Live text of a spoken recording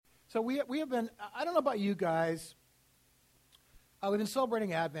So we have been, I don't know about you guys, we've been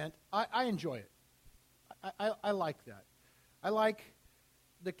celebrating Advent. I enjoy it. I like that. I like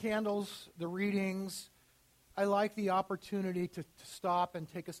the candles, the readings. I like the opportunity to stop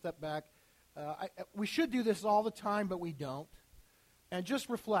and take a step back. We should do this all the time, but we don't. And just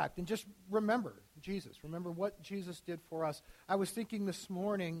reflect and just remember Jesus. Remember what Jesus did for us. I was thinking this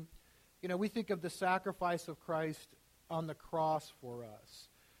morning, we think of the sacrifice of Christ on the cross for us.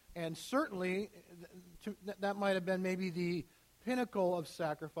 And certainly, that might have been maybe the pinnacle of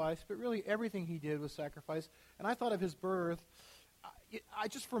sacrifice, but really everything he did was sacrifice. And I thought of his birth.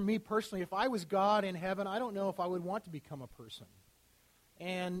 Just for me personally, if I was God in heaven, I don't know if I would want to become a person.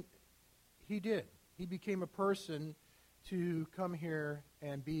 And he did. He became a person to come here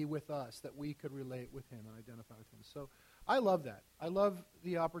and be with us, that we could relate with him and identify with him. So I love that. I love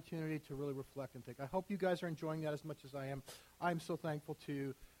the opportunity to really reflect and think. I hope you guys are enjoying that as much as I am. I'm so thankful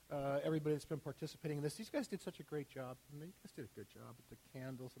to everybody that's been participating in this. These guys did such a great job. You guys did a good job with the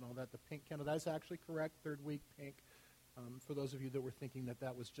candles and all that. The pink candle, that is actually correct, third week pink. For those of you that were thinking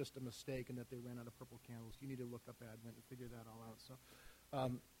that was just a mistake and that they ran out of purple candles, you need to look up Advent and figure that all out.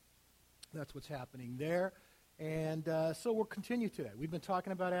 So that's what's happening there. And so we'll continue today. We've been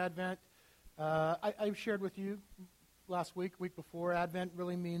talking about Advent. I shared with you last week before, Advent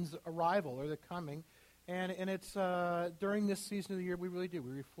really means arrival or the coming. And it's during this season of the year we really do.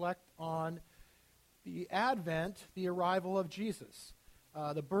 We reflect on the Advent, the arrival of Jesus,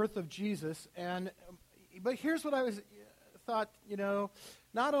 the birth of Jesus. But here's what I thought,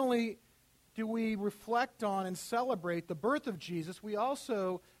 not only do we reflect on and celebrate the birth of Jesus, we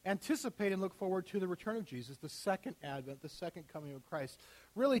also anticipate and look forward to the return of Jesus, the second Advent, the second coming of Christ.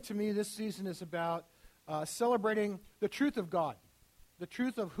 Really, to me, this season is about celebrating the truth of God, the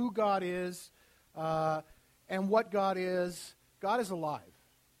truth of who God is and what God is. God is alive.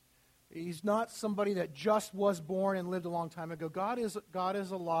 He's not somebody that just was born and lived a long time ago. God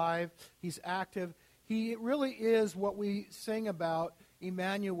is alive. He's active. He really is what we sing about,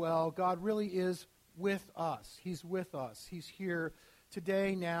 Emmanuel. God really is with us. He's with us. He's here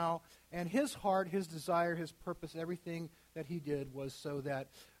today, now. And his heart, his desire, his purpose, everything that he did was so that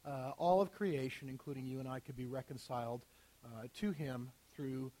all of creation, including you and I, could be reconciled to him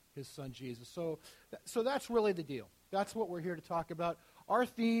through his son Jesus. So that's really the deal. That's what we're here to talk about. Our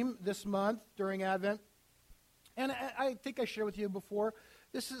theme this month during Advent, and I think I shared with you before,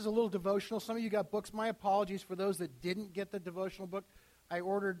 this is a little devotional. Some of you got books. My apologies for those that didn't get the devotional book. I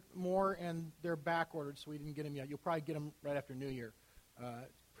ordered more, and they're back-ordered, so we didn't get them yet. You'll probably get them right after New Year.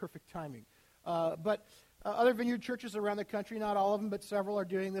 Perfect timing. But other Vineyard churches around the country, not all of them, but several are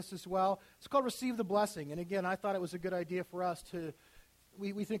doing this as well. It's called Receive the Blessing. And again, I thought it was a good idea for us to,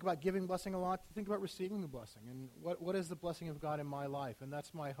 we think about giving blessing a lot, to think about receiving the blessing. And what is the blessing of God in my life? And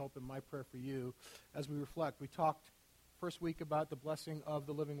that's my hope and my prayer for you as we reflect. We talked first week about the blessing of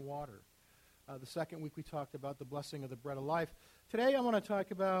the living water. The second week we talked about the blessing of the bread of life. Today I want to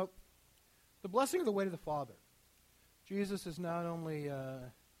talk about the blessing of the way to the Father. Jesus is not only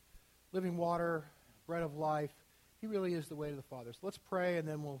living water, bread of life, he really is the way to the Father. So let's pray and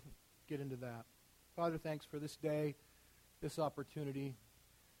then we'll get into that. Father, thanks for this day, this opportunity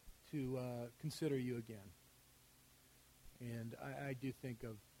to consider you again. And I do think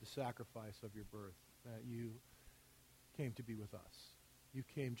of the sacrifice of your birth, that you came to be with us. You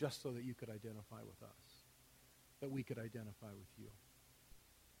came just so that you could identify with us, that we could identify with you,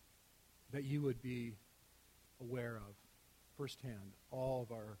 that you would be aware of firsthand all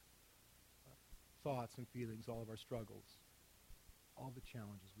of our thoughts and feelings, all of our struggles, all the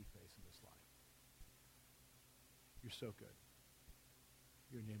challenges we face in this life. You're so good.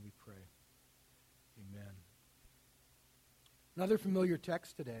 In your name we pray. Amen. Another familiar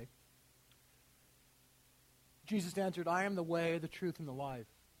text today. Jesus answered, I am the way, the truth, and the life.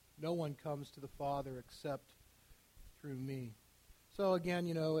 No one comes to the Father except through me. So again,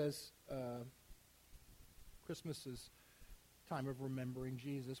 as Christmas is time of remembering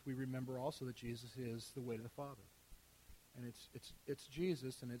Jesus, we remember also that Jesus is the way to the Father. And it's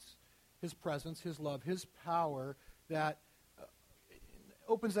Jesus, and it's his presence, his love, his power that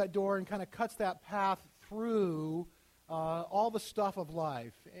opens that door and kind of cuts that path through all the stuff of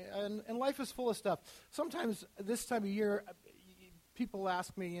life. And life is full of stuff. Sometimes this time of year, people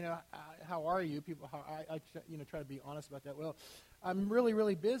ask me, how are you? I try to be honest about that. Well, I'm really,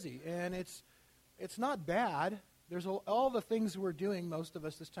 really busy, and it's not bad. There's all the things we're doing, most of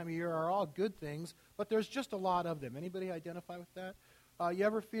us this time of year, are all good things, but there's just a lot of them. Anybody identify with that? You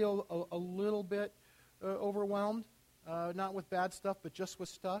ever feel a little bit overwhelmed? Not with bad stuff, but just with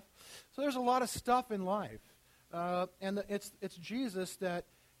stuff? So there's a lot of stuff in life. And it's Jesus that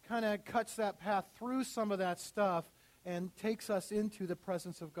kind of cuts that path through some of that stuff and takes us into the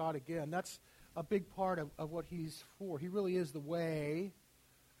presence of God again. That's a big part of what he's for. He really is the way,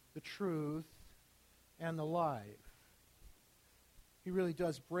 the truth, and the life. He really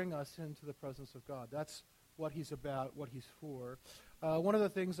does bring us into the presence of God. That's what he's about, what he's for. One of the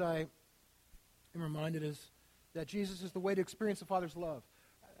things I am reminded is that Jesus is the way to experience the Father's love.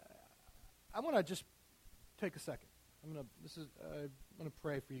 I want to just take a second. I'm going to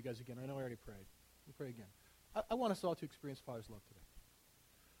pray for you guys again. I know I already prayed. I'll pray again. I want us all to experience Father's love today.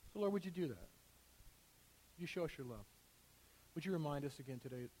 So, Lord, would you do that? Would you show us your love? Would you remind us again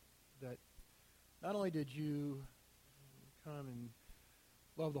today that not only did you come and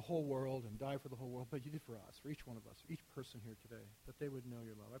love the whole world and die for the whole world, but you did for us, for each one of us, for each person here today, that they would know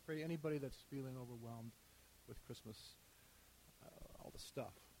your love. I pray anybody that's feeling overwhelmed with Christmas, all the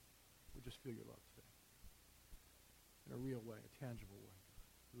stuff, would just feel your love today. In a real way, a tangible way.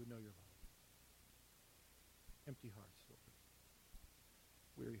 We would know your love. Empty hearts, Lord.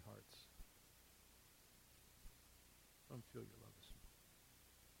 Weary hearts. Let them feel your love this morning.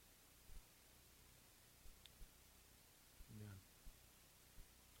 Amen.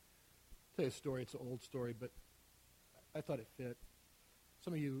 I'll tell you a story. It's an old story, but I thought it fit.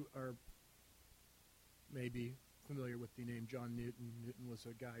 Some of you are maybe familiar with the name John Newton. Newton was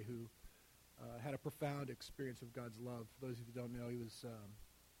a guy who had a profound experience of God's love. For those of you who don't know, he was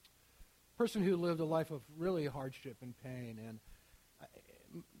a person who lived a life of really hardship and pain. And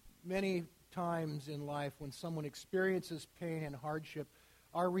many times in life when someone experiences pain and hardship,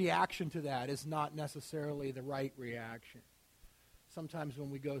 our reaction to that is not necessarily the right reaction. Sometimes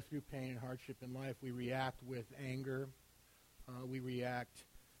when we go through pain and hardship in life, we react with anger. We react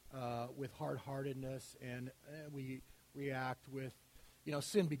with hard-heartedness, and we react with,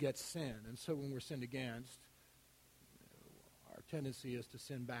 sin begets sin. And so when we're sinned against, our tendency is to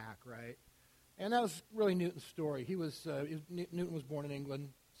sin back, right? And that was really Newton's story. Newton was born in England,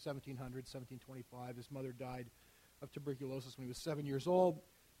 1700, 1725. His mother died of tuberculosis when he was 7 years old.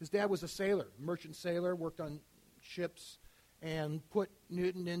 His dad was a sailor, a merchant sailor, worked on ships, and put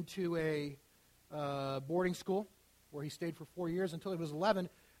Newton into a boarding school where he stayed for 4 years until he was 11.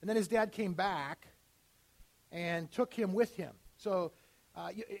 And then his dad came back and took him with him. So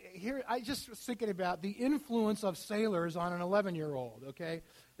here, I just was thinking about the influence of sailors on an 11-year-old, okay?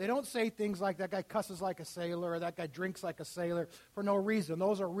 They don't say things like, that guy cusses like a sailor, or that guy drinks like a sailor, for no reason.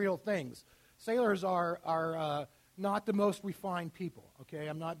 Those are real things. Sailors are not the most refined people,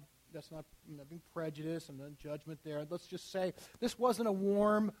 okay? That's not being prejudiced and then judgment there. Let's just say this wasn't a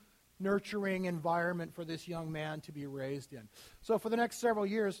warm, nurturing environment for this young man to be raised in. So for the next several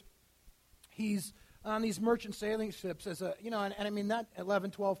years, he's on these merchant sailing ships as and I mean that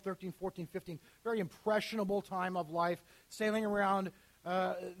 11, 12, 13, 14, 15, very impressionable time of life, sailing around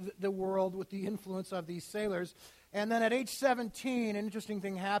the world with the influence of these sailors. And then at age 17, an interesting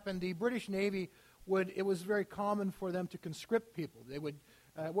thing happened. The British Navy it was very common for them to conscript people. They would,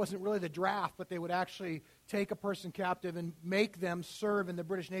 it wasn't really the draft, but they would actually take a person captive and make them serve in the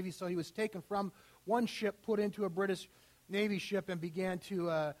British Navy. So he was taken from one ship, put into a British Navy ship, and began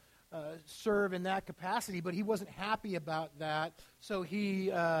to serve in that capacity, but he wasn't happy about that, so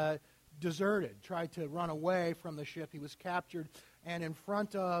he deserted, tried to run away from the ship. He was captured, and in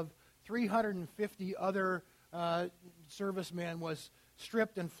front of 350 other servicemen was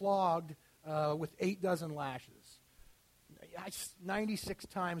stripped and flogged with 8 dozen lashes. 96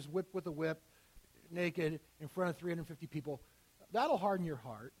 times whipped with a whip, naked, in front of 350 people. That'll harden your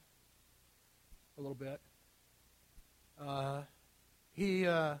heart a little bit. He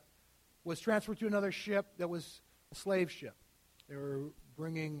was transferred to another ship that was a slave ship. They were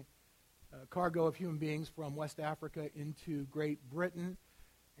bringing a cargo of human beings from West Africa into Great Britain,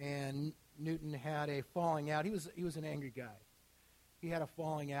 and Newton had a falling out. He was an angry guy. He had a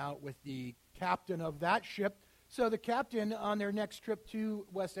falling out with the captain of that ship, so the captain on their next trip to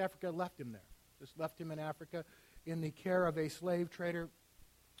West Africa left him there. Just left him in Africa in the care of a slave trader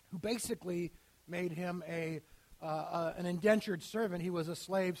who basically made him an indentured servant. He was a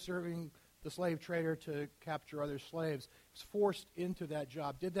slave serving the slave trader to capture other slaves. He was forced into that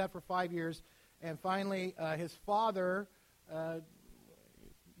job. Did that for 5 years. And finally, his father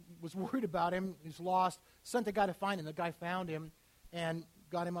was worried about him. He's lost. Sent the guy to find him. The guy found him and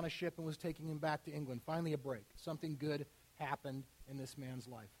got him on a ship and was taking him back to England. Finally, a break. Something good happened in this man's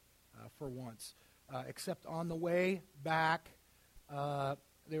life for once. Except on the way back,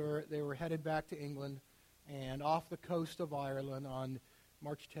 they were headed back to England. And off the coast of Ireland on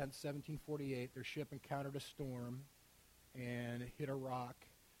March 10th, 1748, their ship encountered a storm and hit a rock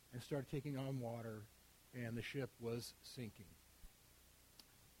and started taking on water, and the ship was sinking.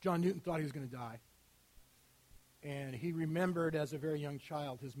 John Newton thought he was going to die. And he remembered as a very young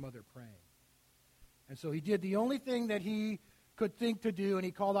child his mother praying. And so he did the only thing that he could think to do, and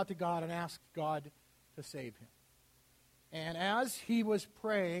he called out to God and asked God to save him. And as he was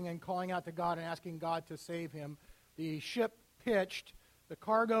praying and calling out to God and asking God to save him, the ship pitched, the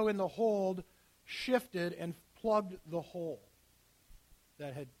cargo in the hold shifted and plugged the hole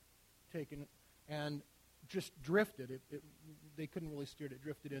that had taken and just drifted. They couldn't really steer it. It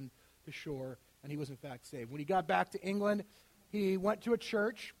drifted in to shore, and he was in fact saved. When he got back to England, he went to a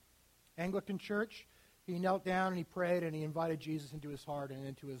church, Anglican church. He knelt down and he prayed and he invited Jesus into his heart and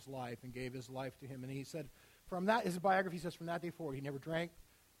into his life and gave his life to him. And he said, from that, his biography says, from that day forward, he never drank,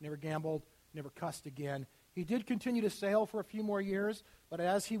 never gambled, never cussed again. He did continue to sail for a few more years, but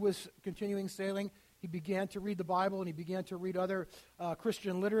as he was continuing sailing, he began to read the Bible and he began to read other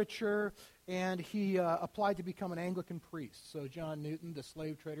Christian literature, and he applied to become an Anglican priest. So John Newton, the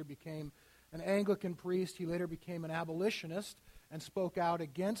slave trader, became an Anglican priest. He later became an abolitionist and spoke out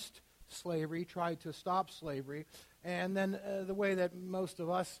against slavery, tried to stop slavery. And then the way that most of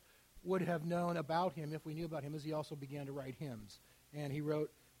us would have known about him, if we knew about him, is he also began to write hymns. And he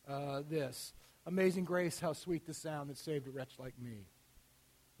wrote this: Amazing grace, how sweet the sound that saved a wretch like me.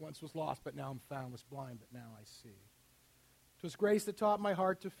 Once was lost, but now I'm found, was blind, but now I see. 'Twas grace that taught my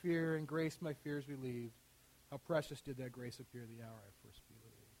heart to fear, and grace my fears relieved. How precious did that grace appear the hour I first believed.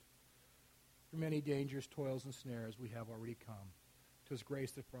 Through many dangers, toils, and snares we have already come. 'Twas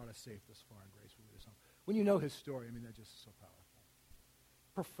grace that brought us safe thus far, and grace will lead us home. When you know his story, I mean, that's just so powerful.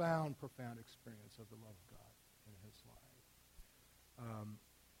 Profound, profound experience of the love of God in his life.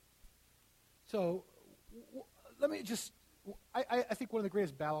 Let me just, I think one of the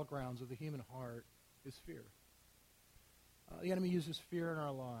greatest battlegrounds of the human heart is fear. The enemy uses fear in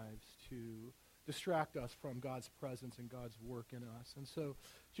our lives to distract us from God's presence and God's work in us. And so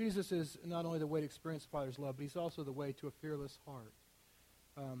Jesus is not only the way to experience the Father's love, but he's also the way to a fearless heart.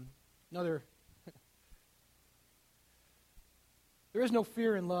 There is no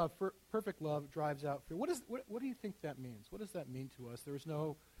fear in love. Perfect love drives out fear. What do you think that means? What does that mean to us? There is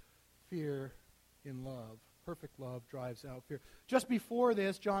no fear in love. Perfect love drives out fear. Just before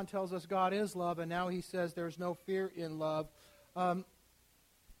this, John tells us God is love, and now he says there's no fear in love. Part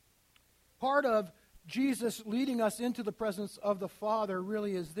of Jesus leading us into the presence of the Father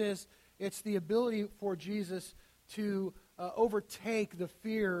really is this. It's the ability for Jesus to overtake the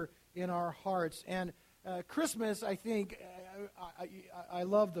fear in our hearts. And Christmas, I think, I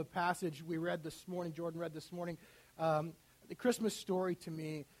love the passage we read this morning, Jordan read this morning. The Christmas story to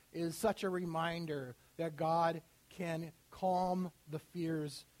me is such a reminder that God can calm the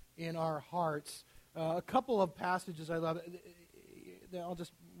fears in our hearts. A couple of passages I love.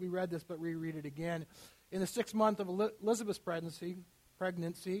 We read this, but reread it again. In the 6th month of Elizabeth's pregnancy,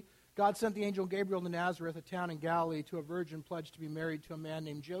 God sent the angel Gabriel to Nazareth, a town in Galilee, to a virgin pledged to be married to a man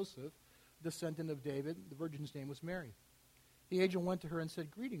named Joseph, descendant of David. The virgin's name was Mary. The angel went to her and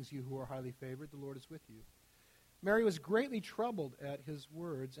said, "Greetings, you who are highly favored. The Lord is with you." Mary was greatly troubled at his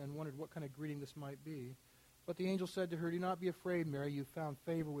words and wondered what kind of greeting this might be. But the angel said to her, "Do not be afraid, Mary. You've found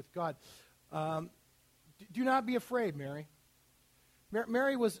favor with God." Do not be afraid, Mary.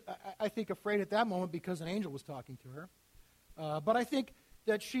 Mary was, I think, afraid at that moment because an angel was talking to her. But I think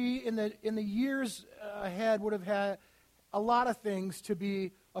that she, in the years ahead, would have had a lot of things to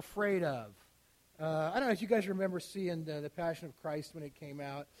be afraid of. I don't know if you guys remember seeing the Passion of Christ when it came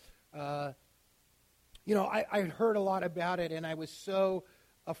out. I had heard a lot about it, and I was so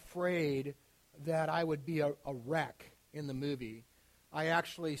afraid that I would be a wreck in the movie. I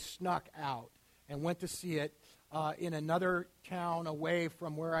actually snuck out and went to see it in another town away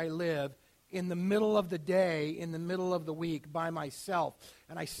from where I live in the middle of the day, in the middle of the week, by myself.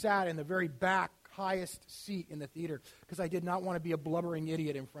 And I sat in the very back, highest seat in the theater because I did not want to be a blubbering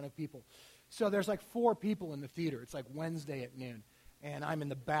idiot in front of people. So there's like 4 people in the theater. It's like Wednesday at noon. And I'm in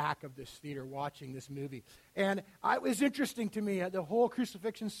the back of this theater watching this movie. And it was interesting to me, the whole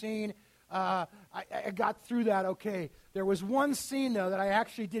crucifixion scene. I got through that okay. There was one scene, though, that I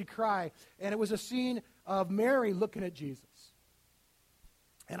actually did cry. And it was a scene of Mary looking at Jesus.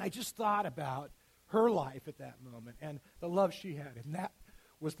 And I just thought about her life at that moment and the love she had. And that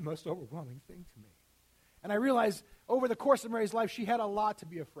was the most overwhelming thing to me. And I realized over the course of Mary's life, she had a lot to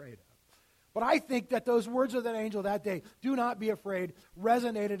be afraid of. But I think that those words of that angel that day, "Do not be afraid,"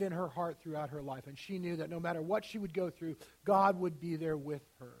 resonated in her heart throughout her life. And she knew that no matter what she would go through, God would be there with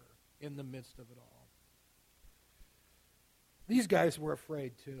her in the midst of it all. These guys were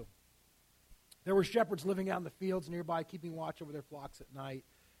afraid too. There were shepherds living out in the fields nearby, keeping watch over their flocks at night.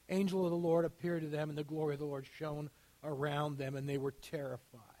 Angel of the Lord appeared to them, and the glory of the Lord shone around them, and they were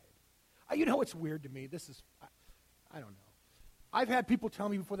terrified. You know what's weird to me? This is, I don't know. I've had people tell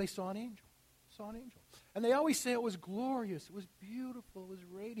me before they saw an angel. And they always say it was glorious, it was beautiful, it was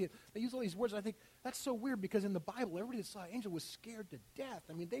radiant. They use all these words. I think that's so weird because in the Bible, everybody that saw an angel was scared to death.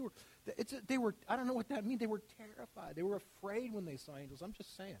 I mean, they were, I don't know what that means. They were terrified. They were afraid when they saw angels. I'm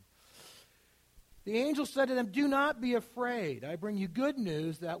just saying. The angel said to them, "Do not be afraid. I bring you good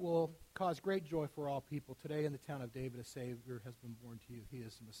news that will cause great joy for all people. Today in the town of David, a Savior has been born to you. He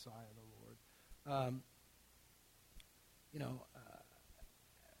is the Messiah, the Lord."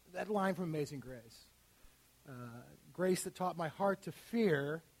 That line from Amazing Grace. Grace that taught my heart to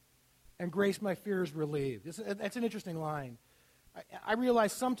fear, and grace my fears relieved. That's an interesting line. I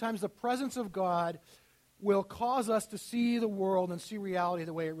realize sometimes the presence of God will cause us to see the world and see reality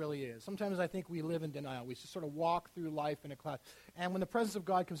the way it really is. Sometimes I think we live in denial. We just sort of walk through life in a cloud. And when the presence of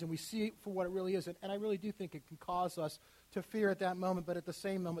God comes in, we see it for what it really is. And I really do think it can cause us to fear at that moment, but at the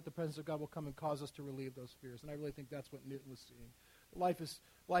same moment, the presence of God will come and cause us to relieve those fears. And I really think that's what Newton was seeing. Life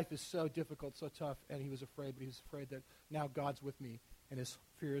is so difficult, so tough, and he was afraid, but he was afraid that now God's with me, and his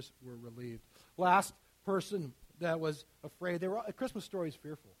fears were relieved. Last person that was afraid, a Christmas story is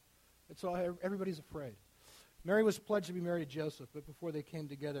fearful. It's all, everybody's afraid. Mary was pledged to be married to Joseph, but before they came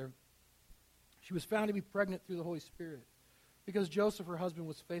together, she was found to be pregnant through the Holy Spirit. Because Joseph, her husband,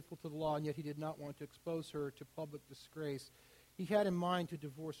 was faithful to the law, and yet he did not want to expose her to public disgrace, he had in mind to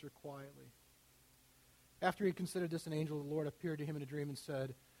divorce her quietly. After he considered this, an angel of the Lord appeared to him in a dream and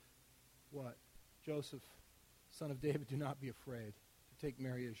said, "What? Joseph, son of David, do not be afraid to take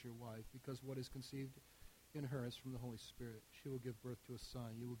Mary as your wife, because what is conceived in her is from the Holy Spirit. She will give birth to a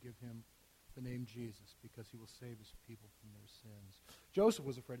son. You will give him the name Jesus, because he will save his people from their sins." Joseph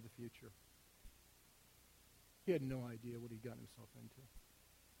was afraid of the future. He had no idea what he'd gotten himself into.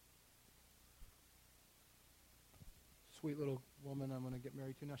 Sweet little woman I'm going to get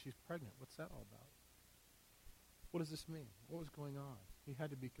married to. Now she's pregnant. What's that all about? What does this mean? What was going on? He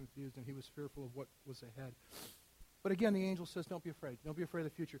had to be confused, and he was fearful of what was ahead. But again, the angel says, don't be afraid. Don't be afraid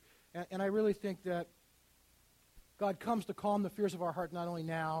of the future. And I really think that God comes to calm the fears of our heart, not only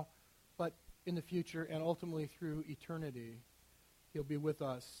now, but in the future, and ultimately through eternity. He'll be with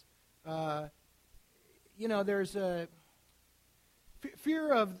us. There's a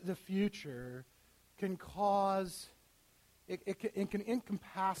fear of the future can cause, it can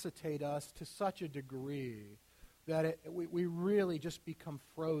incapacitate us to such a degree that we really just become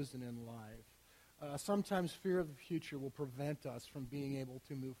frozen in life. Sometimes fear of the future will prevent us from being able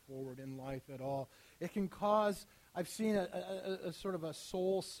to move forward in life at all. It can cause, I've seen a sort of a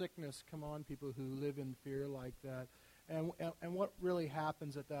soul sickness come on people who live in fear like that. And what really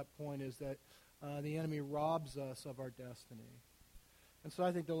happens at that point is that the enemy robs us of our destiny. And so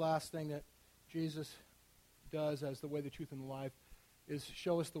I think the last thing that Jesus does as the way, the truth, and the life is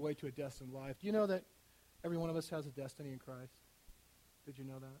show us the way to a destined life. Do you know that every one of us has a destiny in Christ? Did you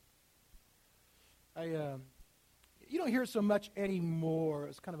know that? You don't hear it so much anymore.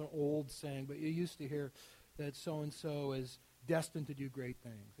 It's kind of an old saying, but you used to hear that so-and-so is destined to do great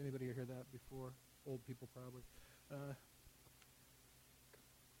things. Anybody hear that before? Old people probably.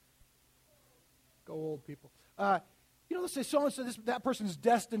 Go old people. Let's say so-and-so, that person is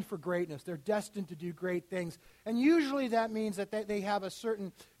destined for greatness. They're destined to do great things. And usually that means that they have a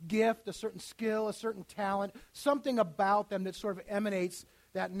certain gift, a certain skill, a certain talent, something about them that sort of emanates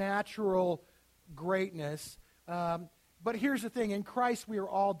that natural greatness. But here's the thing. In Christ, we are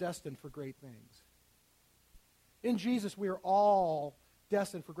all destined for great things. In Jesus, we are all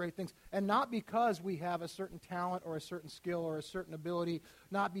destined for great things. And not because we have a certain talent or a certain skill or a certain ability,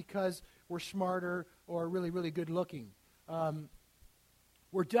 not because we're smarter or really, really good looking.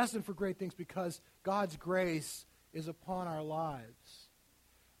 We're destined for great things because God's grace is upon our lives.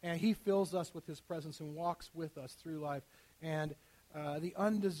 And he fills us with his presence and walks with us through life. And the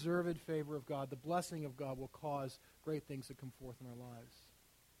undeserved favor of God, the blessing of God, will cause great things to come forth in our lives.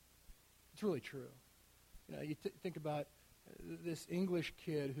 It's really true. You think about this English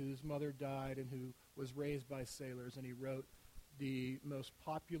kid whose mother died and who was raised by sailors, and he wrote the most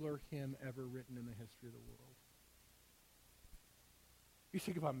popular hymn ever written in the history of the world. You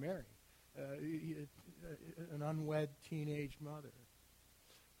think about Mary, an unwed teenage mother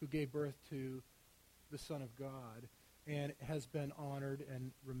who gave birth to the Son of God and has been honored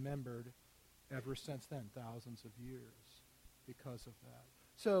and remembered ever since then, thousands of years because of that.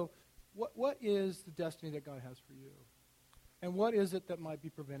 So what is the destiny that God has for you? And what is it that might be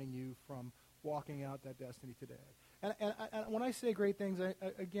preventing you from walking out that destiny today? And when I say great things,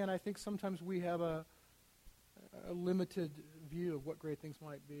 I think sometimes we have a limited view of what great things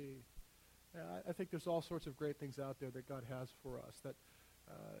might be. I think there's all sorts of great things out there that God has for us that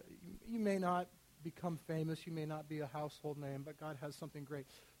You may not become famous. You may not be a household name, but God has something great.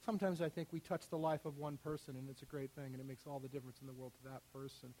 Sometimes I think we touch the life of one person, and it's a great thing, and it makes all the difference in the world to that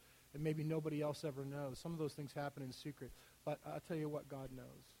person. And maybe nobody else ever knows. Some of those things happen in secret. But I'll tell you what, God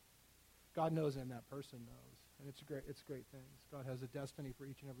knows. God knows, and that person knows. And it's great things. God has a destiny for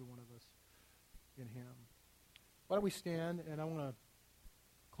each and every one of us in him. Why don't we stand, and I want to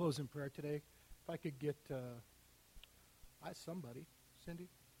close in prayer today. If I could get somebody, Cindy,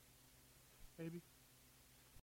 maybe.